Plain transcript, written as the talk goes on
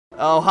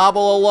Oh,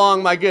 hobble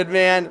along, my good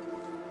man.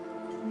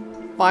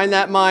 Find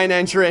that mine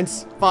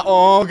entrance.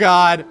 Oh,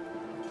 God.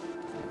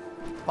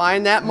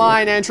 Find that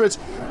mine entrance.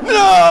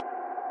 No!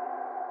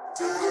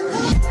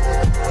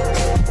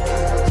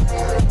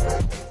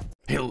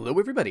 Hello,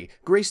 everybody.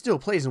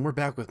 GrayStillPlays, and we're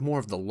back with more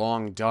of The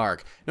Long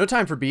Dark. No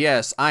time for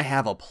BS. I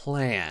have a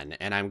plan,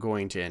 and I'm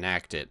going to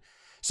enact it.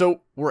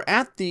 So, we're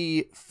at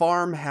the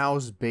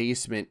farmhouse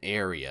basement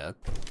area.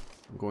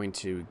 I'm going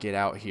to get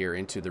out here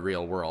into the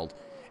real world.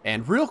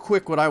 And real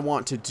quick, what I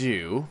want to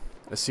do,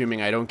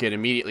 assuming I don't get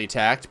immediately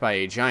attacked by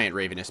a giant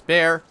ravenous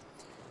bear,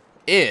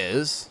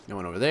 is... No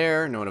one over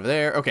there, no one over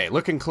there. Okay,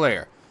 looking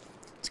clear.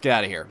 Let's get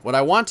out of here. What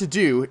I want to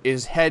do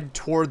is head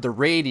toward the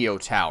radio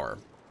tower.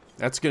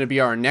 That's going to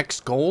be our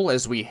next goal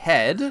as we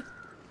head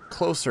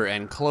closer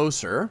and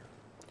closer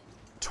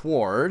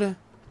toward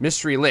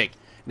Mystery Lake.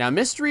 Now,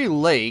 Mystery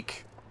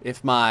Lake,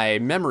 if my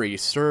memory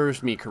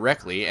serves me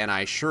correctly, and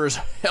I sure as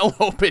hell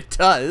hope it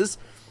does,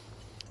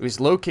 is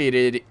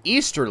located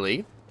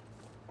easterly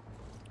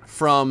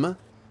from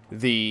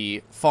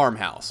the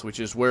farmhouse, which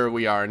is where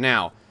we are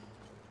now.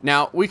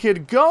 Now, we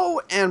could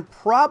go and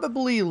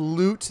probably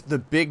loot the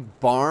big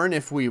barn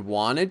if we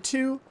wanted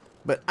to,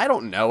 but I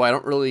don't know. I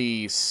don't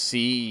really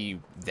see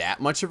that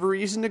much of a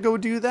reason to go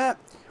do that.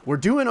 We're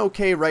doing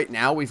okay right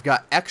now. We've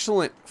got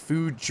excellent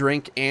food,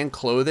 drink, and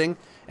clothing,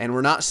 and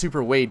we're not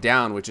super weighed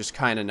down, which is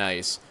kind of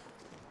nice.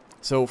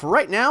 So for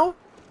right now,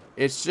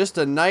 it's just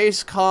a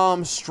nice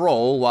calm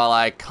stroll while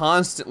I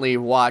constantly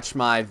watch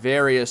my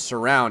various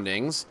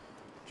surroundings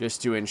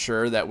just to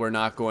ensure that we're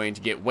not going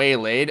to get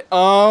waylaid.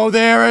 Oh,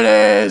 there it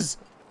is!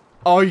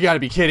 Oh, you gotta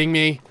be kidding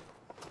me.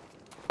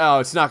 Oh,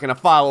 it's not gonna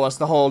follow us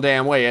the whole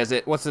damn way, is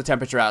it? What's the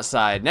temperature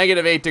outside?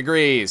 -8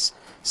 degrees.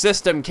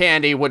 System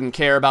Candy wouldn't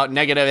care about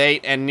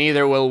 -8, and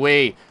neither will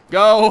we.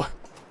 Go!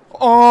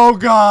 Oh,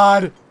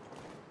 God!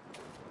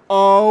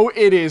 Oh,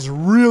 it is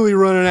really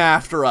running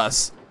after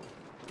us.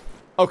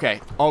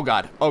 Okay. Oh,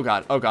 God. Oh,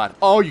 God. Oh, God.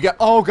 Oh, you got...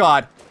 Oh,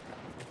 God.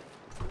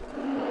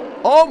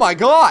 Oh, my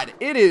God.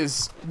 It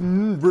is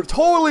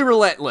totally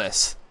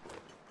relentless.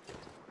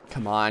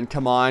 Come on.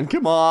 Come on.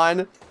 Come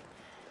on.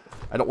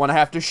 I don't want to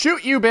have to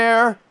shoot you,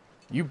 bear.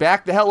 You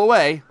back the hell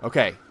away.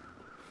 Okay.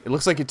 It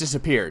looks like it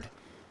disappeared.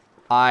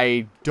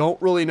 I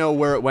don't really know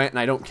where it went, and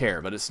I don't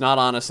care, but it's not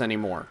on us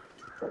anymore.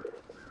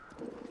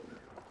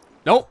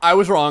 Nope, I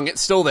was wrong. It's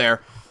still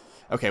there.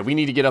 Okay, we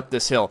need to get up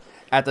this hill.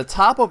 At the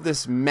top of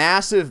this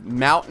massive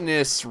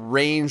mountainous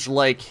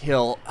range-like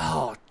hill.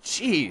 Oh,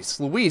 jeez.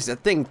 Louise,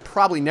 that thing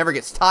probably never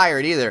gets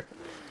tired either.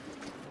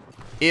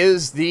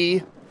 Is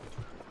the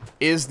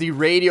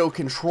radio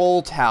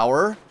control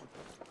tower.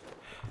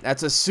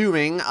 That's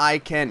assuming I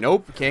can...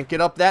 Nope, can't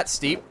get up that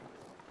steep.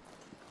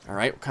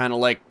 Alright, kind of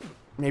like...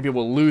 Maybe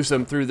we'll lose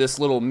him through this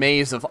little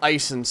maze of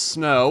ice and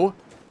snow.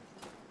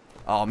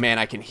 Oh, man,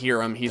 I can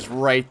hear him. He's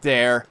right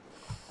there.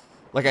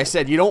 Like I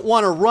said, you don't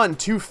want to run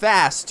too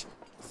fast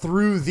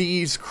through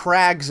these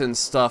crags and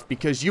stuff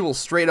because you will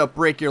straight up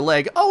break your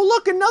leg. Oh,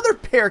 look, another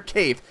bear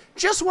cave.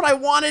 Just what I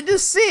wanted to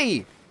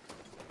see.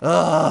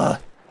 Oh,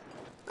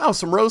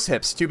 some rose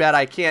hips. Too bad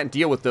I can't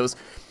deal with those.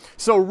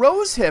 So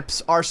rose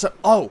hips are some...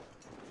 Oh,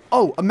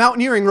 a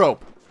mountaineering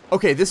rope.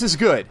 Okay, this is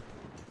good.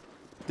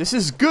 This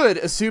is good,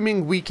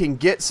 assuming we can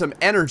get some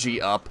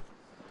energy up.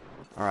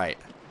 All right.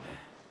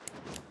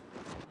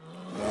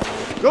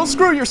 Go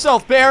screw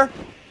yourself, bear.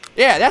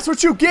 Yeah, that's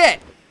what you get.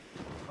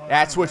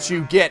 That's what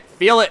you get.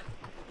 Feel it.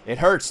 It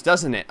hurts,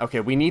 doesn't it?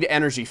 Okay, we need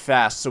energy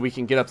fast so we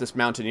can get up this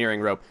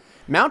mountaineering rope.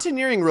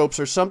 Mountaineering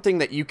ropes are something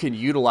that you can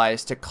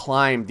utilize to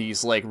climb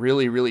these, like,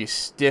 really, really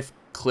stiff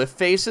cliff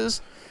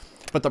faces.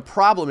 But the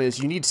problem is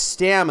you need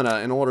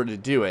stamina in order to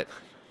do it.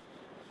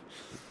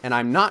 And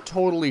I'm not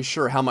totally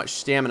sure how much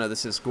stamina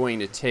this is going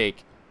to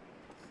take.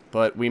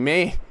 But we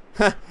may...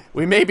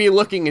 we may be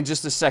looking in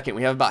just a second.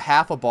 We have about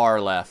half a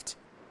bar left.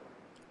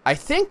 I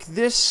think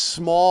this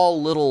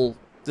small little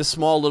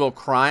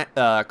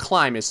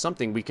climb is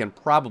something we can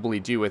probably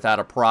do without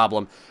a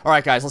problem.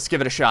 Alright, guys, let's give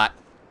it a shot.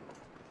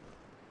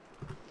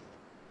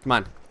 Come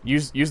on.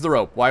 Use the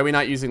rope. Why are we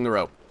not using the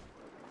rope?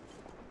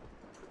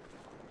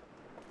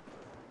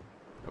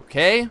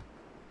 Okay.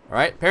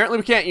 Alright, apparently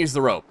we can't use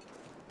the rope.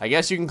 I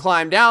guess you can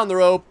climb down the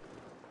rope,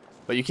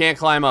 but you can't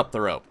climb up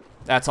the rope.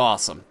 That's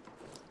awesome.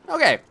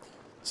 Okay,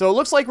 so it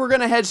looks like we're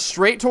going to head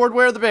straight toward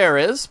where the bear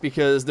is,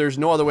 because there's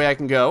no other way I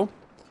can go.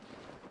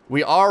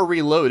 We are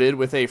reloaded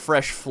with a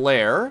fresh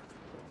flare.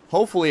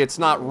 Hopefully it's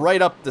not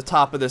right up the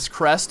top of this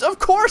crest. Of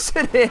course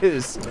it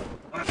is!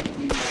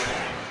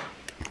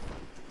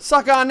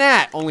 Suck on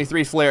that! Only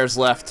 3 flares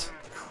left.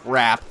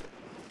 Crap.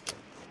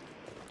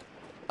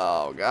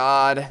 Oh,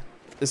 God.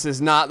 This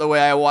is not the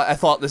way I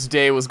thought this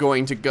day was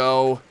going to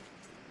go.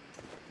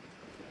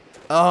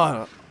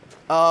 Oh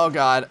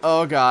God,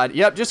 oh God.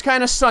 Yep, just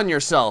kind of sun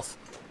yourself.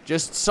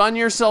 Just sun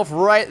yourself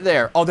right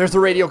there. Oh, there's the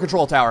radio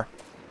control tower.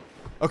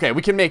 Okay,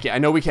 we can make it. I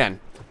know we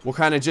can. We'll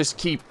kind of just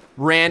keep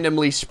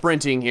randomly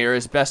sprinting here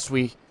as best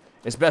we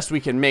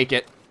can make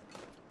it.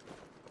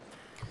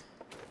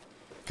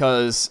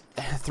 Because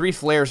 3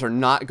 flares are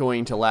not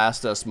going to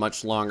last us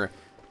much longer.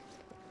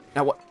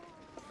 Now,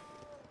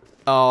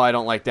 Oh, I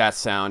don't like that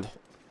sound.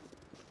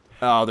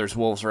 Oh, there's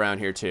wolves around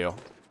here too.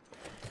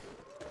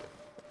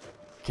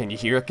 Can you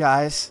hear it,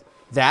 guys?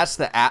 That's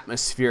the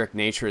atmospheric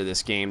nature of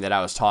this game that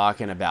I was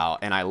talking about,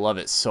 and I love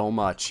it so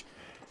much.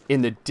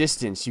 In the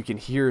distance, you can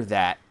hear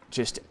that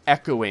just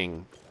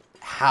echoing,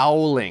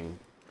 howling,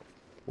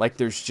 like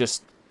there's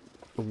just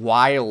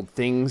wild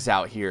things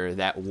out here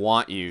that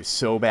want you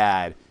so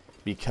bad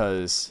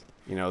because,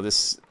 you know,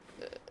 this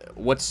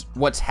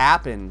what's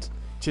happened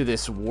to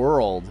this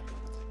world,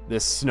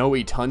 this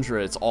snowy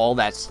tundra, it's all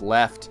that's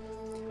left.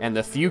 And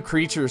the few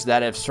creatures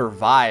that have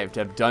survived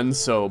have done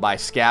so by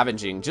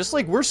scavenging, just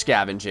like we're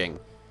scavenging.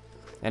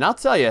 And I'll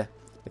tell you,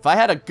 if I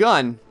had a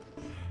gun,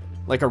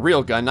 like a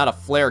real gun, not a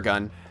flare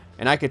gun,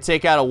 and I could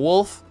take out a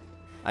wolf,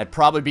 I'd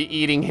probably be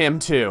eating him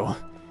too.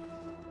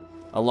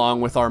 Along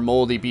with our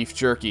moldy beef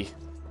jerky.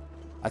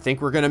 I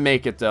think we're gonna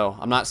make it though.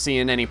 I'm not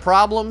seeing any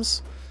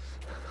problems.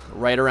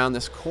 Right around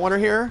this corner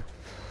here.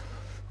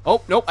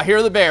 Oh, nope, I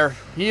hear the bear.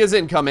 He is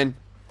incoming.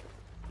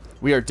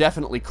 We are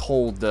definitely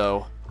cold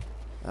though.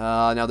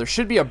 Now there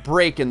should be a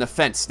break in the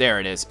fence. There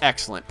it is.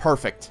 Excellent.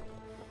 Perfect.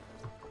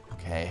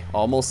 Okay,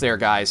 almost there,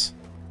 guys.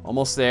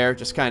 Almost there.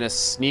 Just kind of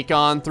sneak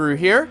on through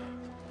here.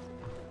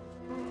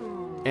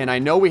 And I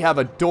know we have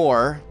a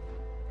door.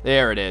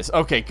 There it is.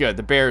 Okay, good.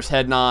 The bear's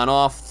heading on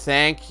off.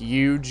 Thank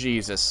you,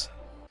 Jesus.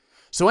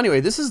 So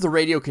anyway, this is the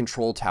radio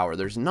control tower.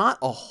 There's not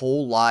a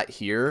whole lot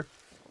here,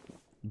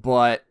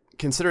 but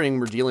considering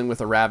we're dealing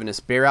with a ravenous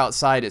bear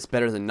outside, it's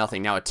better than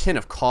nothing. Now, a tin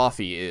of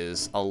coffee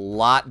is a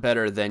lot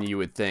better than you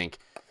would think.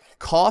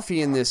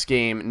 Coffee in this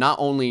game, not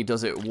only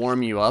does it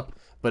warm you up,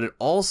 but it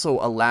also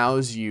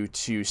allows you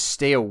to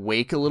stay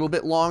awake a little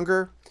bit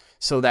longer.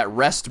 So that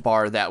rest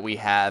bar that we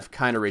have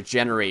kind of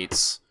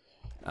regenerates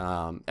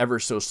ever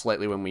so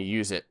slightly when we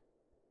use it.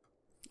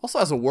 Also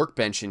has a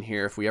workbench in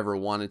here if we ever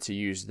wanted to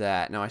use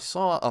that. Now, I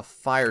saw a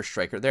fire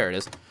striker. There it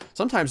is.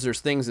 Sometimes there's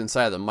things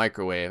inside of the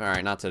microwave. All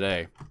right, not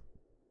today.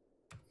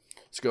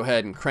 Let's go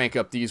ahead and crank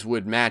up these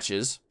wood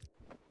matches.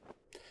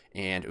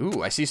 And,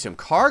 ooh, I see some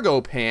cargo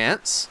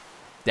pants.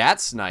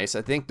 That's nice.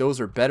 I think those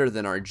are better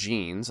than our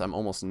jeans. I'm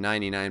almost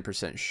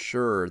 99%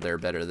 sure they're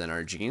better than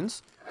our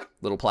jeans.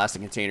 Little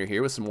plastic container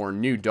here with some more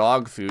new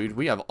dog food.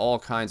 We have all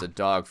kinds of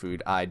dog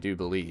food, I do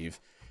believe.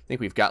 I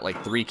think we've got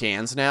like 3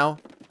 cans now.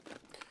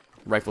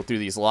 Rifle through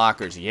these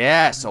lockers.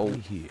 Yes,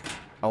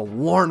 a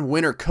worn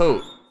winter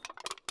coat.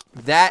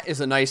 That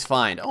is a nice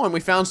find. Oh, and we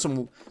found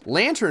some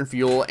lantern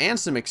fuel and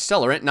some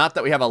accelerant. Not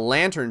that we have a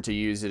lantern to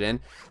use it in.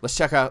 Let's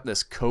check out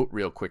this coat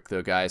real quick,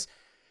 though, guys.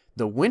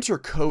 The winter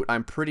coat,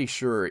 I'm pretty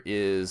sure,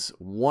 is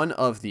one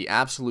of the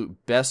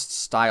absolute best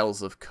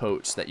styles of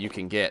coats that you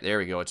can get. There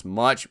we go. It's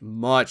much,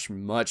 much,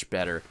 much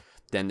better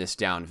than this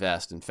down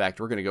vest. In fact,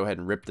 we're going to go ahead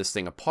and rip this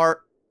thing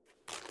apart.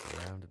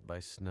 Surrounded by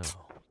snow,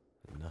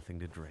 and nothing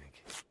to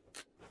drink.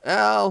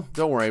 Oh,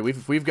 don't worry.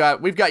 We've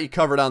got you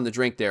covered on the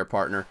drink there,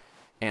 partner.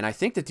 And I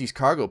think that these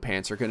cargo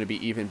pants are going to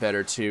be even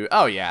better too.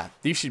 Oh yeah,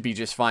 these should be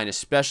just fine,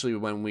 especially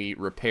when we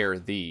repair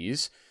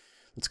these.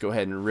 Let's go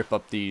ahead and rip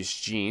up these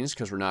jeans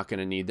because we're not going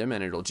to need them,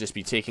 and it'll just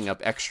be taking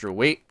up extra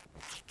weight.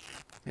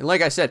 And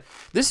like I said,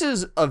 this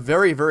is a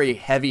very, very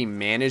heavy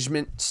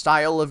management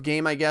style of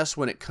game, I guess,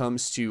 when it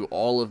comes to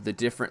all of the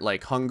different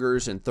like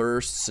hungers and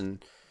thirsts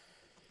and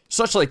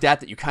such like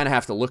that you kind of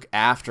have to look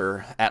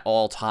after at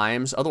all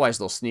times. Otherwise,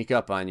 they'll sneak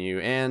up on you,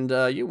 and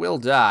you will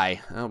die.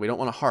 We don't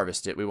want to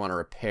harvest it. We want to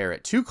repair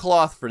it. 2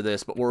 cloth for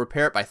this, but we'll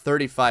repair it by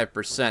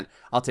 35%.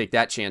 I'll take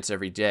that chance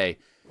every day.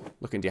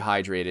 Looking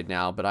dehydrated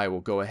now, but I will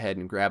go ahead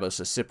and grab us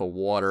a sip of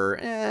water.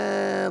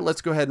 And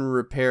let's go ahead and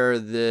repair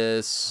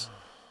this.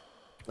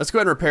 Let's go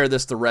ahead and repair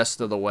this the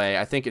rest of the way.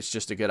 I think it's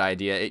just a good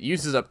idea. It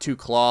uses up 2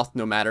 cloth,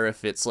 no matter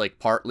if it's like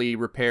partly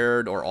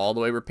repaired or all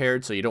the way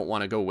repaired, so you don't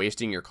want to go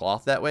wasting your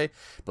cloth that way.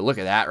 But look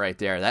at that right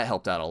there. That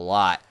helped out a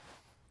lot.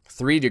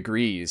 3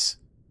 degrees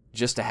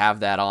just to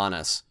have that on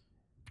us.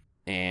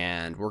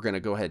 And we're going to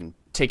go ahead and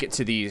take it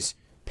to these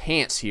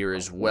pants here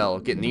as well.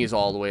 Getting these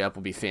all the way up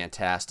will be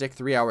fantastic.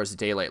 3 hours of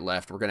daylight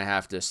left. We're going to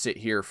have to sit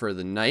here for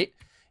the night.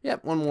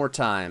 Yep, one more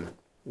time.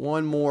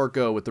 One more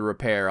go with the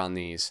repair on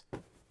these.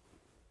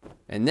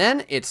 And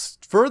then it's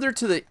further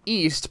to the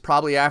east,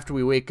 probably after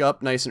we wake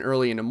up nice and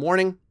early in the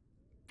morning.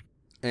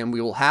 And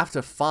we will have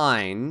to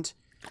find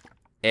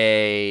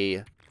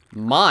a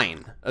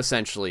mine,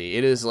 essentially.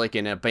 It is like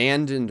an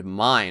abandoned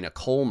mine, a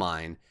coal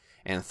mine.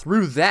 And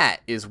through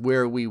that is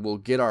where we will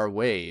get our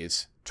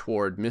ways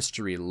toward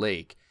Mystery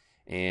Lake.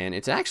 And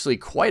it's actually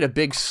quite a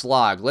big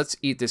slog. Let's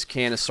eat this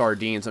can of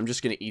sardines. I'm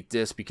just going to eat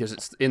this because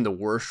it's in the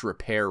worst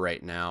repair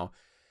right now.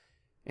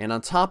 And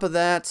on top of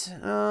that,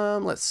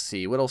 let's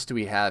see. What else do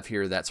we have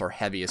here that's our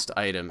heaviest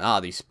item? Ah,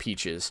 these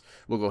peaches.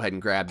 We'll go ahead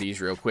and grab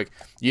these real quick.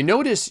 You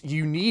notice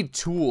you need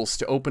tools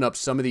to open up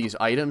some of these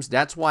items.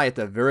 That's why at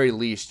the very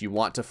least you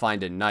want to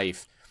find a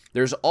knife.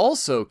 There's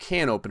also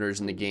can openers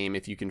in the game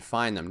if you can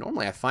find them.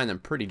 Normally I find them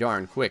pretty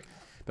darn quick.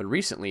 But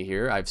recently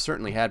here, I've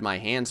certainly had my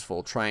hands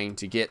full trying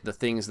to get the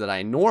things that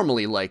I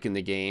normally like in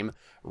the game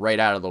right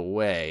out of the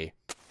way.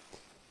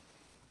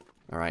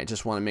 Alright,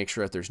 just want to make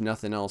sure that there's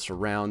nothing else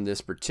around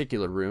this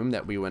particular room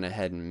that we went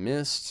ahead and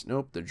missed.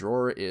 Nope, the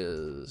drawer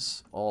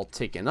is all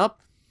taken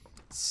up.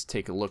 Let's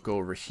take a look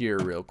over here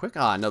real quick.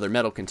 Ah, another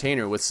metal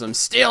container with some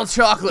stale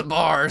chocolate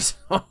bars.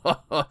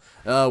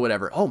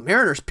 Whatever. Oh,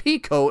 Mariner's pea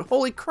coat.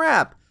 Holy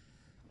crap.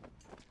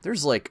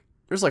 There's like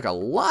a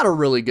lot of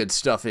really good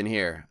stuff in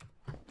here.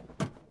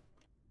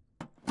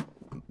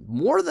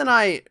 More than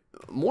I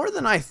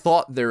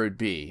thought there would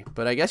be,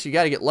 but I guess you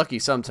got to get lucky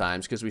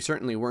sometimes, because we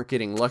certainly weren't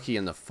getting lucky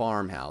in the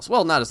farmhouse.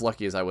 Well, not as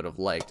lucky as I would have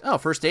liked. Oh,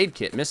 first aid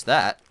kit, missed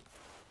that.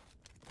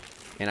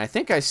 And I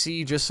think I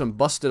see just some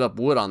busted up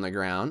wood on the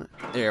ground.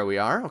 There we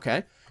are,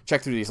 okay.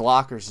 Check through these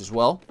lockers as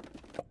well.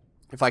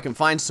 If I can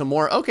find some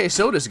more, okay,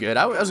 soda's good.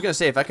 I was going to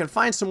say, if I can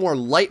find some more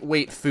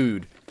lightweight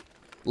food,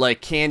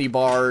 like candy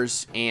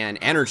bars and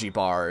energy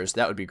bars,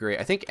 that would be great.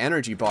 I think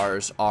energy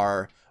bars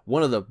are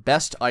one of the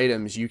best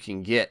items you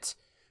can get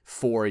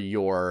for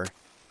your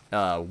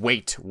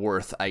weight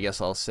worth, I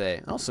guess I'll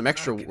say. Oh, some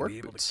extra work be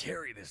able boots. to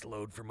carry this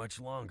load for much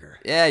longer.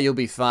 Yeah, you'll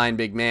be fine,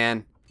 big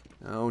man.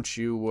 Don't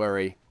you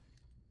worry.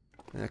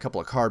 And a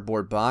couple of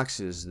cardboard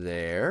boxes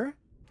there.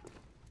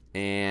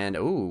 And,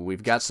 ooh,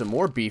 we've got some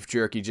more beef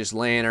jerky just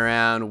laying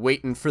around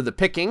waiting for the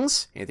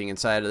pickings. Anything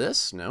inside of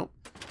this? Nope.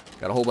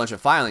 Got a whole bunch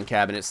of filing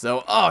cabinets,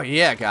 though. Oh,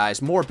 yeah,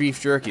 guys, more beef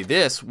jerky.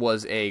 This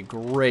was a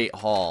great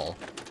haul.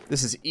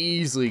 This is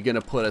easily going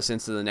to put us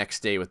into the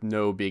next day with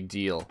no big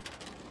deal.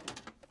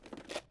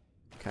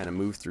 Kind of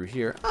move through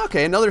here.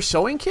 Okay, another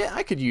sewing kit?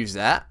 I could use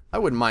that. I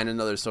wouldn't mind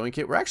another sewing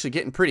kit. We're actually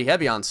getting pretty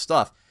heavy on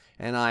stuff.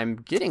 And I'm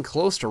getting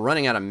close to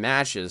running out of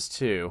matches,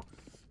 too.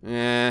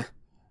 I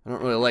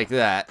don't really like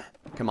that.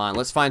 Come on,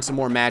 let's find some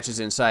more matches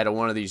inside of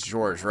one of these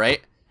drawers, right?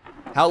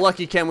 How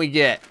lucky can we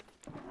get?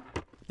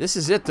 This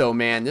is it, though,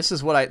 man. This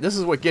is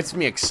what gets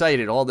me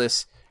excited. All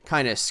this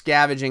kind of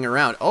scavenging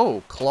around.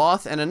 Oh,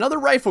 cloth and another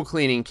rifle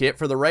cleaning kit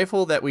for the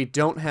rifle that we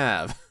don't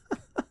have.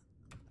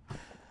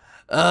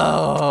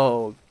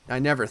 Oh, I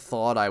never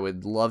thought I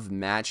would love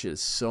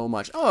matches so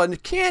much. Oh, and a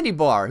candy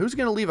bar. Who's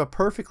going to leave a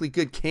perfectly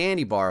good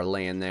candy bar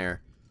laying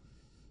there?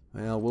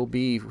 Well, we'll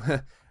be...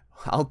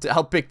 I'll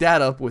pick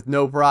that up with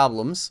no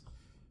problems.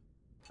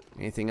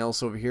 Anything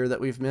else over here that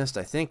we've missed?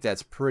 I think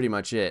that's pretty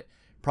much it.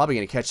 Probably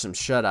going to catch some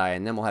shut-eye,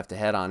 and then we'll have to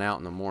head on out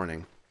in the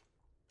morning.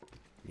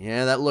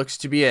 Yeah, that looks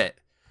to be it.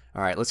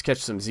 Alright, let's catch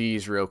some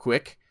Z's real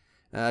quick.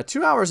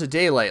 2 hours of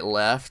daylight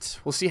left.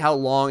 We'll see how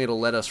long it'll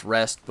let us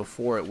rest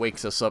before it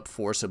wakes us up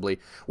forcibly.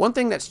 One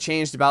thing that's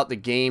changed about the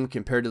game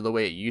compared to the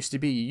way it used to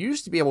be, you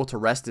used to be able to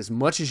rest as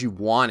much as you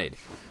wanted.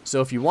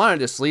 So if you wanted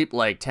to sleep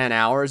like 10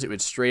 hours, it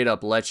would straight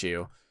up let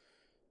you.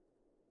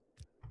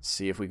 Let's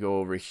see if we go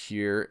over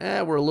here.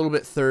 We're a little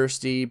bit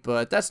thirsty,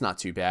 but that's not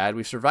too bad.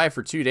 We've survived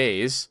for 2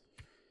 days.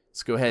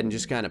 Let's go ahead and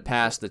just kind of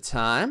pass the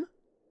time.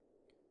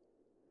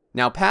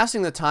 Now,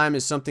 passing the time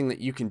is something that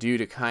you can do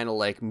to kind of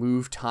like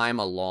move time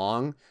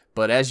along,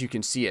 but as you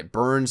can see, it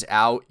burns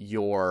out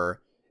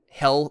your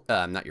health,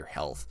 not your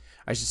health,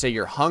 I should say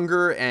your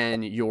hunger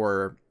and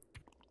your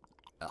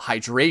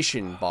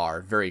hydration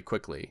bar very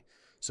quickly.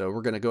 So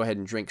we're going to go ahead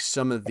and drink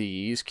some of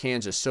these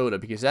cans of soda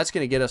because that's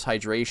going to get us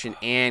hydration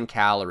and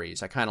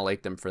calories. I kind of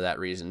like them for that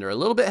reason. They're a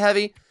little bit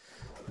heavy,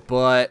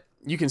 but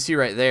you can see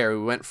right there,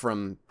 we went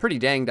from pretty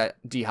dang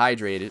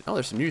dehydrated, oh,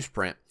 there's some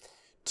newsprint,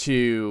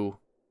 to...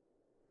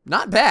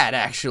 not bad,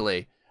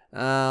 actually.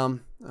 Oh,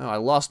 I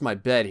lost my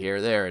bed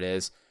here. There it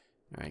is.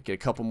 All right, get a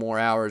couple more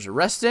hours of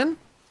rest in.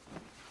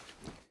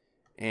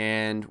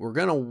 And we're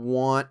going to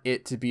want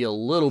it to be a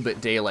little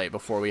bit daylight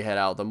before we head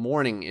out. The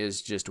morning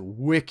is just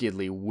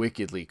wickedly,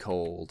 wickedly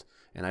cold.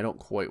 And I don't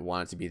quite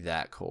want it to be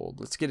that cold.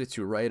 Let's get it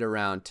to right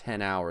around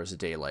 10 hours of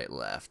daylight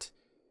left.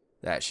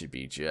 That should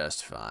be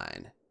just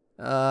fine.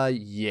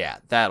 Yeah,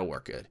 that'll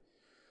work good.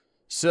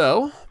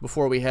 So,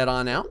 before we head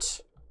on out...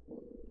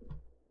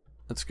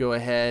 let's go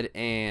ahead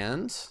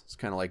and let's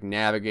kind of like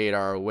navigate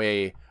our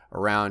way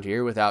around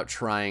here without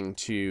trying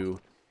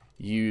to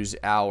use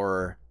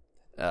our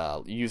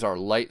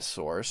light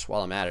source.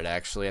 While I'm at it,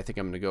 actually, I think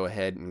I'm going to go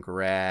ahead and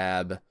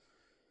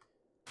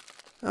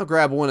I'll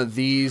grab one of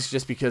these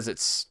just because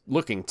it's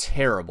looking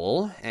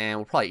terrible, and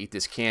we'll probably eat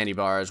this candy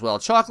bar as well.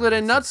 Chocolate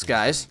and nuts,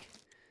 guys.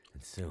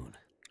 And soon.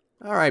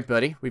 All right,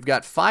 buddy. We've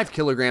got 5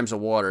 kilograms of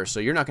water, so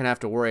you're not going to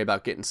have to worry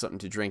about getting something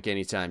to drink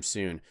anytime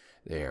soon.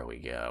 There we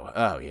go.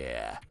 Oh,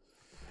 yeah.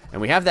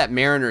 And we have that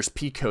Mariner's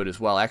pea coat as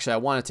well. Actually, I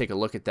want to take a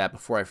look at that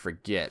before I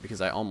forget,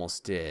 because I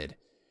almost did.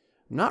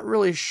 I'm not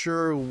really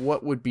sure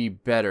what would be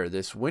better,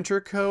 this winter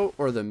coat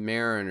or the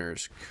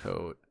Mariner's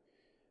coat.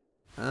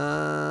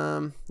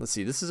 Let's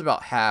see. This is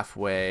about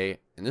halfway,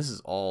 and this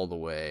is all the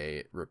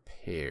way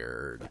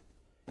repaired.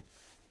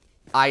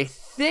 I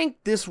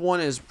think this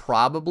one is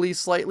probably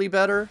slightly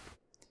better.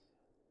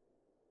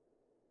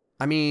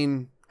 I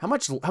mean... How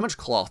much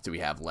cloth do we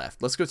have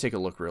left? Let's go take a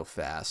look real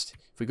fast.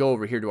 If we go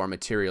over here to our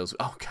materials...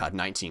 oh, God,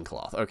 19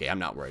 cloth. Okay, I'm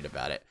not worried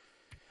about it.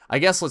 I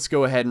guess let's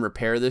go ahead and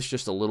repair this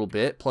just a little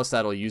bit. Plus,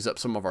 that'll use up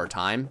some of our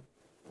time.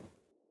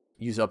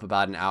 Use up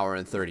about an hour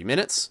and 30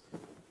 minutes.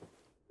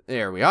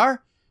 There we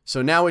are.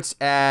 So now it's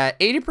at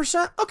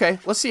 80%? Okay,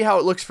 let's see how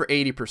it looks for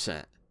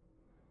 80%.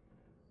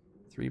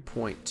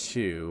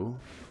 3.2.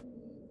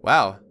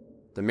 Wow.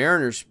 The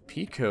Mariner's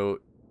pea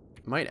coat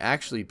might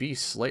actually be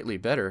slightly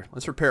better.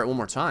 Let's repair it one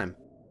more time.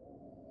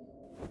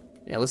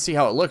 Yeah, let's see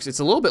how it looks. It's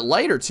a little bit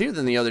lighter, too,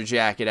 than the other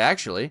jacket,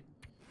 actually.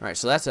 Alright,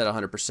 so that's at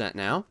 100%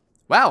 now.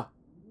 Wow.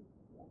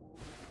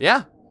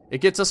 Yeah,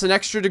 it gets us an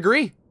extra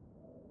degree.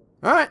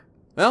 Alright.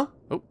 Well,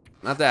 oh,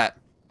 not that.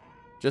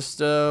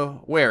 Just,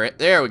 wear it.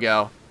 There we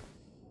go.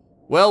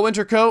 Well,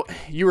 winter coat,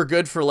 you were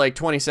good for like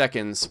 20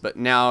 seconds, but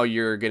now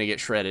you're gonna get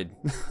shredded.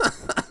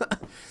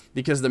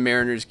 Because the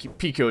Mariner's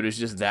pea coat is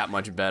just that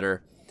much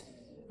better.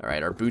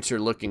 Alright, our boots are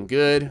looking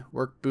good.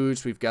 Work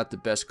boots, we've got the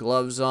best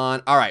gloves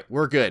on. Alright,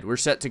 we're good. We're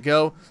set to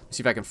go. Let's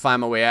see if I can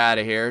find my way out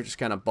of here. Just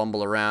kind of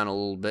bumble around a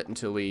little bit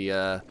until we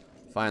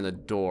find the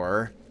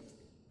door.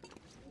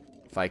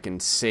 If I can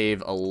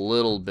save a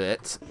little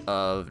bit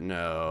of...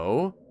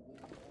 No.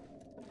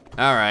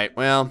 Alright,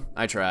 well,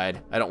 I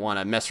tried. I don't want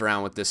to mess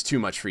around with this too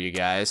much for you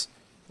guys.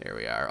 There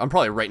we are. I'm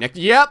probably right next...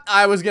 Yep,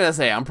 I was gonna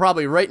say, I'm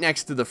probably right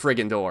next to the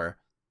friggin' door.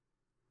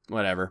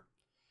 Whatever.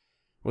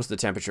 What's the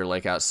temperature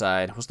like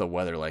outside? What's the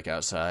weather like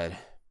outside?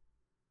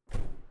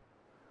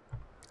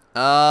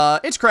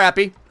 It's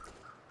crappy.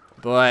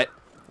 But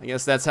I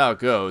guess that's how it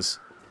goes.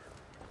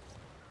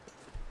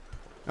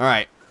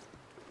 Alright.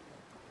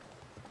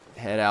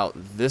 Head out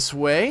this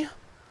way.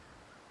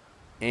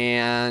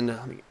 And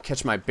let me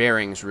catch my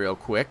bearings real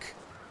quick.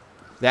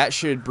 That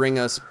should bring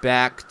us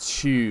back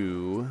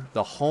to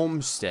the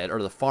homestead,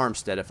 or the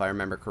farmstead if I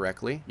remember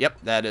correctly. Yep,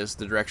 that is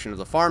the direction of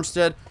the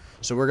farmstead.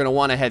 So we're going to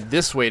want to head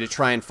this way to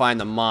try and find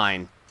the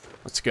mine.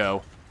 Let's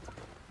go.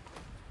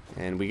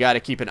 And we got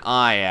to keep an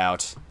eye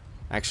out.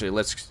 Actually,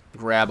 let's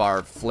grab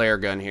our flare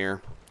gun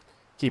here.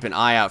 Keep an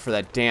eye out for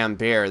that damn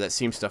bear that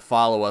seems to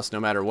follow us no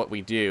matter what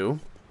we do.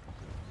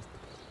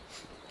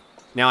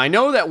 Now, I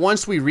know that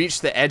once we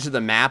reach the edge of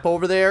the map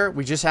over there,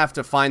 we just have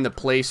to find the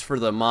place for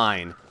the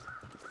mine.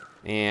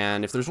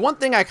 And if there's one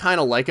thing I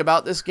kind of like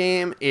about this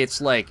game, it's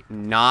like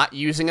not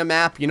using a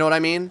map, you know what I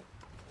mean?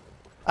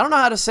 I don't know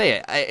how to say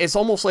it. It's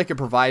almost like it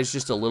provides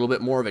just a little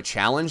bit more of a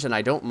challenge, and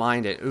I don't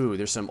mind it. Ooh,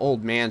 there's some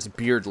old man's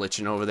beard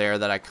lichen over there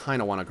that I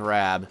kind of want to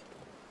grab.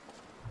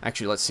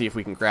 Actually, let's see if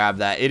we can grab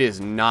that. It is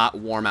not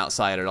warm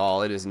outside at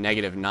all. It is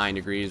 -9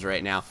 degrees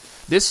right now.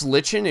 This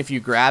lichen, if you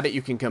grab it,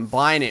 you can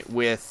combine it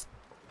with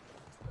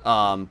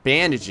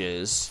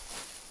bandages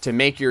to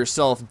make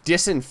yourself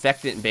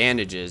disinfectant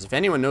bandages. If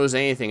anyone knows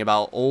anything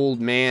about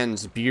old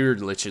man's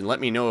beard lichen, let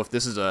me know if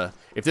this is a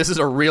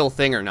real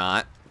thing or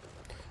not.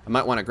 I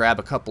might want to grab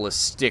a couple of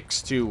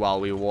sticks too while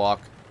we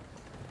walk.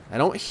 I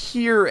don't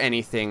hear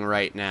anything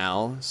right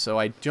now, so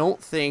I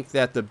don't think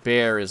that the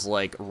bear is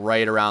like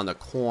right around the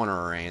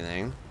corner or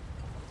anything.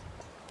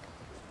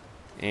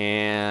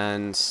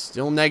 And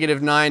still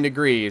 -9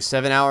 degrees,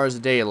 7 hours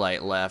of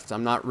daylight left.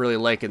 I'm not really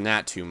liking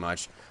that too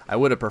much. I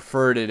would have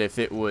preferred it if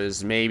it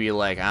was maybe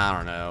like, I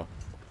don't know,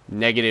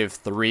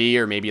 -3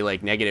 or maybe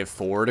like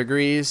 -4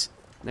 degrees.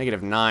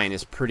 -9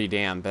 is pretty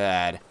damn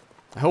bad.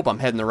 I hope I'm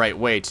heading the right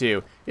way,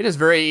 too. It is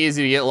very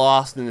easy to get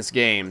lost in this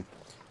game,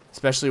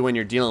 especially when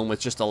you're dealing with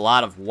just a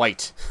lot of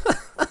white.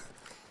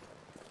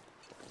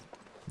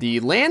 The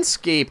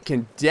landscape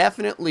can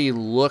definitely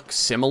look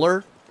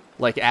similar,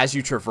 like, as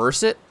you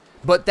traverse it,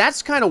 but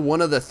that's kind of one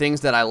of the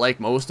things that I like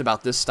most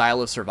about this style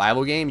of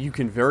survival game. You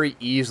can very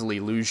easily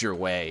lose your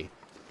way,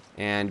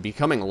 and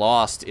becoming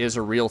lost is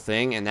a real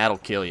thing, and that'll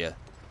kill you.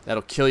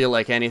 That'll kill you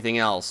like anything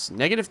else.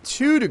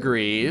 -2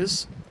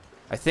 degrees,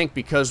 I think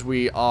because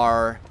we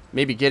are...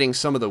 maybe getting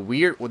some of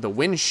the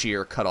wind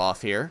shear cut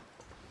off here.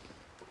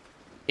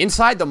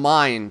 Inside the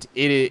mine,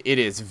 it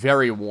is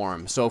very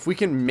warm. So if we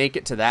can make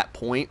it to that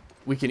point,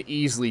 we can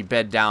easily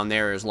bed down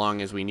there as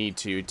long as we need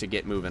to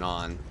get moving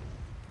on.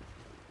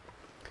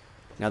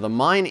 Now the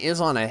mine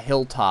is on a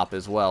hilltop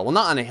as well. Well,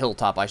 not on a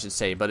hilltop, I should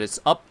say, but it's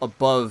up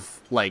above,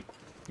 like,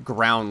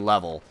 ground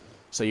level.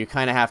 So you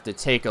kind of have to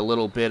take a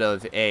little bit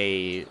of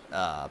a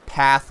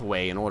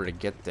pathway in order to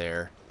get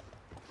there.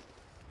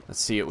 Let's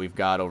see what we've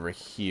got over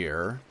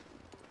here.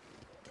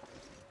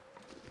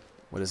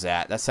 What is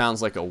that? That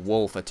sounds like a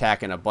wolf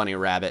attacking a bunny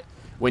rabbit.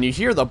 When you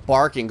hear the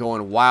barking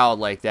going wild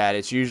like that,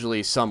 it's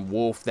usually some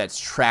wolf that's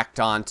tracked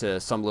onto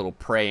some little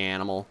prey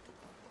animal.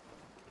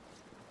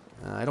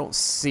 I don't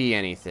see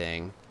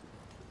anything.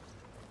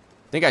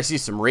 I think I see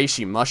some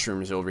reishi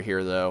mushrooms over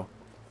here, though.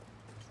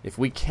 If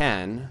we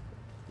can,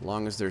 as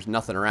long as there's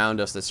nothing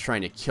around us that's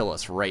trying to kill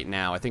us right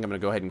now. I think I'm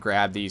going to go ahead and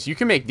grab these. You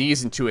can make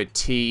these into a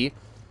tea.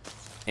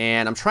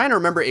 And I'm trying to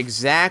remember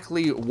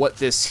exactly what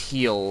this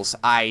heals.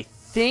 I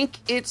think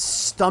it's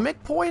stomach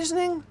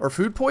poisoning, or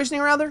food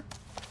poisoning, rather.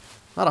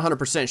 Not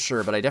 100%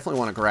 sure, but I definitely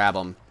want to grab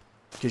them.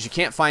 Because you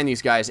can't find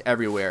these guys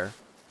everywhere.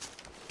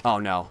 Oh,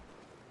 no.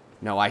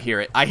 No, I hear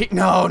it.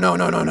 No, no,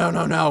 no, no, no,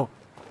 no, no.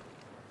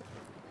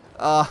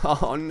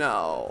 Oh,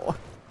 no.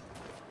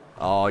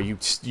 Oh, you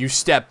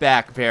step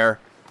back, bear.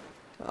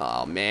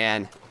 Oh,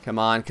 man. Come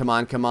on, come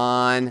on, come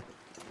on.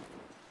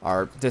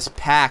 This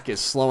pack is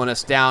slowing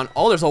us down.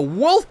 Oh, there's a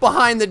wolf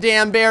behind the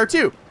damn bear,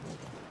 too.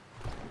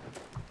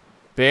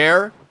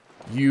 Bear,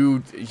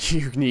 You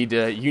need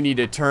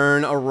to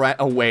turn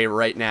away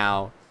right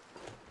now.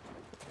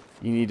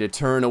 You need to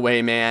turn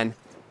away, man.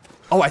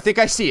 Oh, I think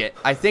I see it.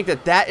 I think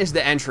that is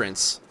the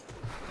entrance.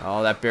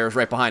 Oh, that bear's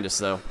right behind us,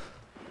 though.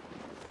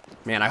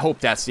 Man, I hope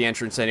that's the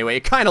entrance anyway.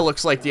 It kind of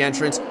looks like the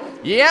entrance.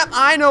 Yep,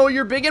 I know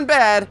you're big and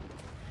bad.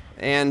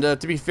 And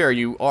to be fair,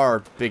 you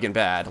are big and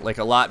bad. Like,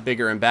 a lot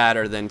bigger and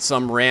badder than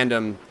some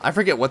random... I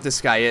forget what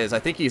this guy is. I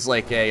think he's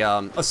like a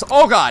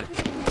oh, God!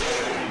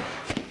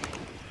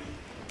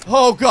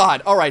 Oh,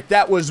 God! Alright,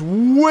 that was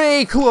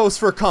way close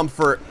for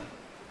comfort.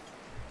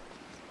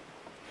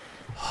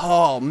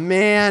 Oh,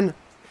 man.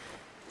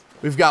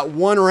 We've got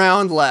 1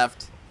 round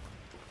left.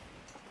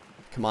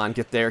 Come on,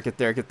 get there, get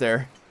there, get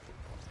there.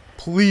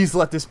 Please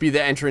let this be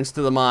the entrance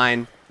to the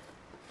mine.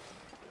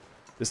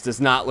 This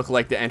does not look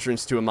like the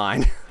entrance to a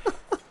mine.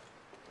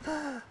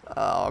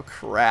 Oh,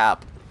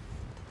 crap.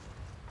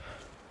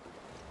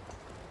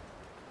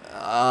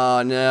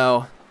 Oh,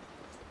 no.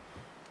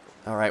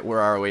 Alright, where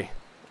are we?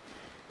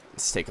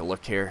 Let's take a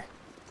look here.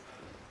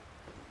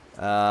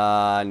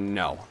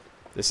 No.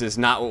 This is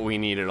not what we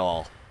need at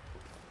all.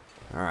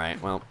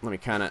 Alright, well, let me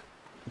kind of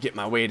get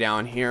my way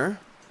down here.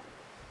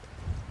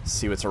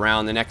 See what's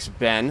around the next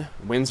bend.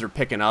 Winds are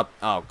picking up.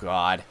 Oh,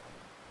 God.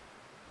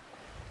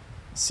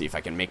 Let's see if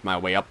I can make my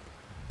way up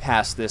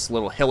past this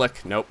little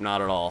hillock. Nope,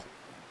 not at all.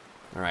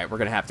 Alright, we're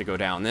going to have to go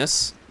down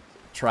this.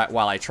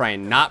 While I try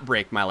and not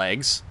break my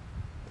legs.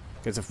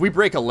 Because if we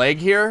break a leg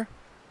here,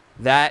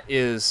 that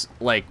is,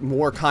 like,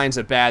 more kinds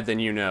of bad than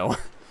you know.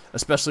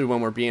 Especially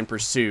when we're being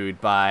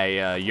pursued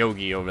by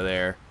Yogi over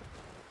there.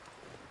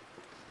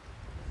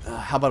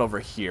 How about over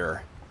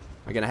here?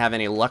 Am I going to have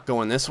any luck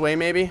going this way,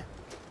 maybe?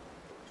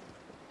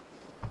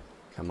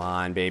 Come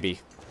on, baby.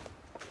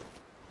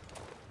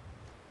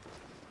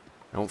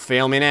 Don't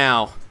fail me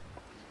now.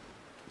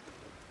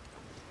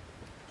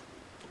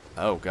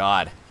 Oh,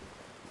 God.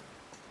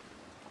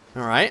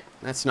 Alright,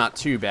 that's not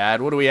too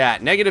bad. What are we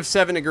at?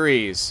 -7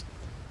 degrees.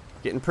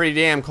 Getting pretty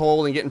damn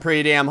cold and getting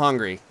pretty damn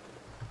hungry.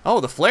 Oh,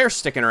 the flare's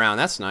sticking around.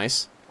 That's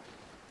nice.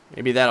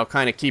 Maybe that'll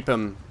kind of keep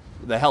him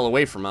the hell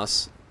away from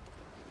us.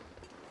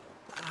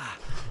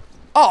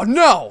 Oh,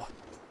 no!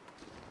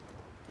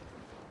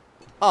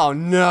 Oh,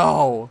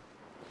 no!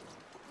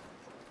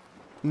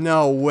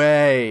 No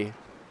way.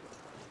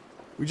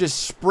 We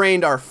just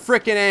sprained our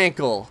frickin'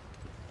 ankle.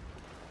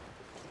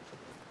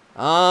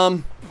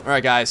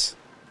 Alright, guys.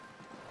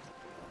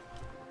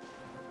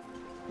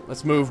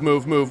 Let's move,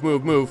 move, move,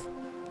 move, move.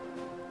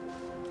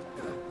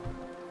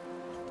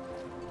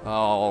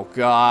 Oh,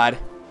 God.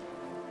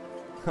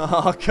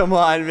 Oh, come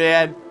on,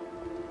 man.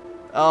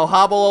 Oh,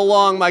 hobble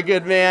along, my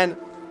good man.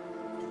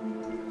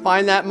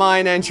 Find that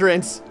mine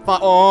entrance.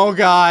 Oh,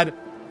 God.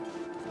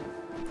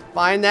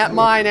 Find that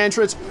mine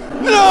entrance.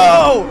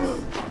 No!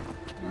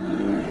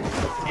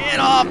 Get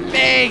off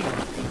me!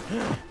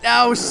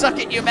 No, suck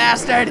it, you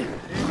bastard!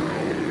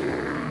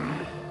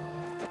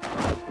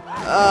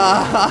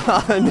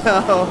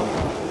 No.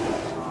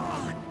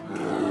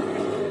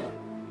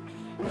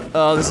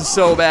 Oh, this is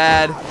so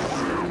bad.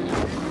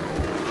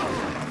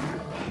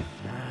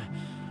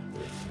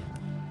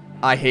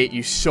 I hate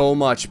you so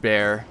much,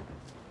 bear.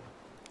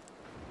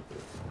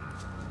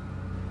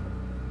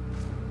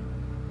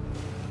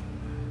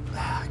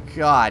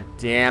 God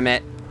damn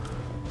it.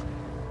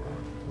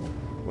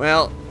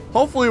 Well,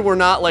 hopefully we're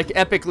not like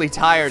epically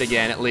tired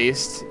again, at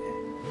least.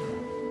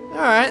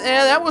 Alright,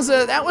 yeah, that was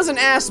an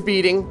ass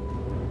beating.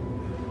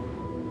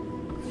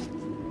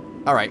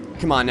 Alright,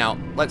 come on now.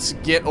 Let's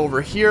get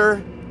over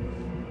here.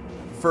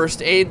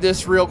 First aid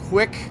this real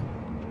quick.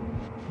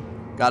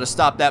 Gotta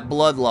stop that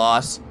blood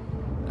loss.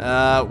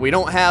 We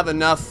don't have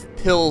enough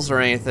pills or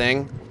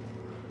anything.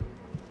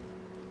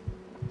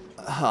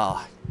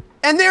 Oh.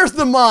 And there's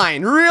the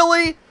mine!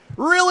 Really?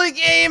 Really,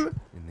 game?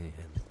 In the end,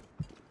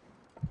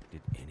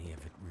 did any of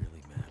it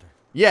really matter?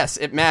 Yes,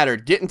 it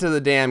mattered. Get into the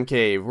damn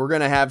cave. We're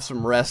gonna have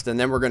some rest, and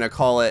then we're gonna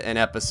call it an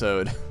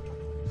episode.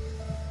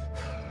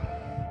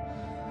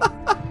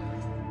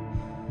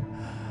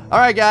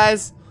 Alright,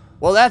 guys.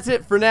 Well, that's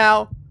it for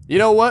now. You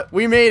know what?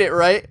 We made it,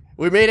 right?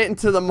 We made it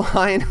into the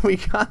mine. We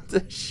got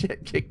the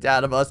shit kicked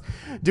out of us.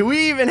 Do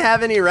we even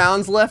have any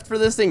rounds left for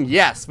this thing?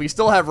 Yes, we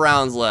still have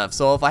rounds left.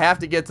 So if I have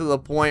to get to the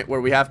point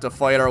where we have to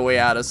fight our way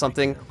out of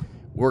something,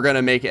 we're going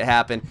to make it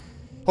happen.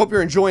 Hope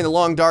you're enjoying The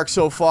Long Dark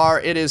so far.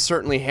 It is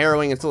certainly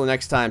harrowing. Until the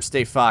next time,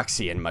 stay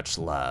foxy and much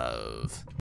love.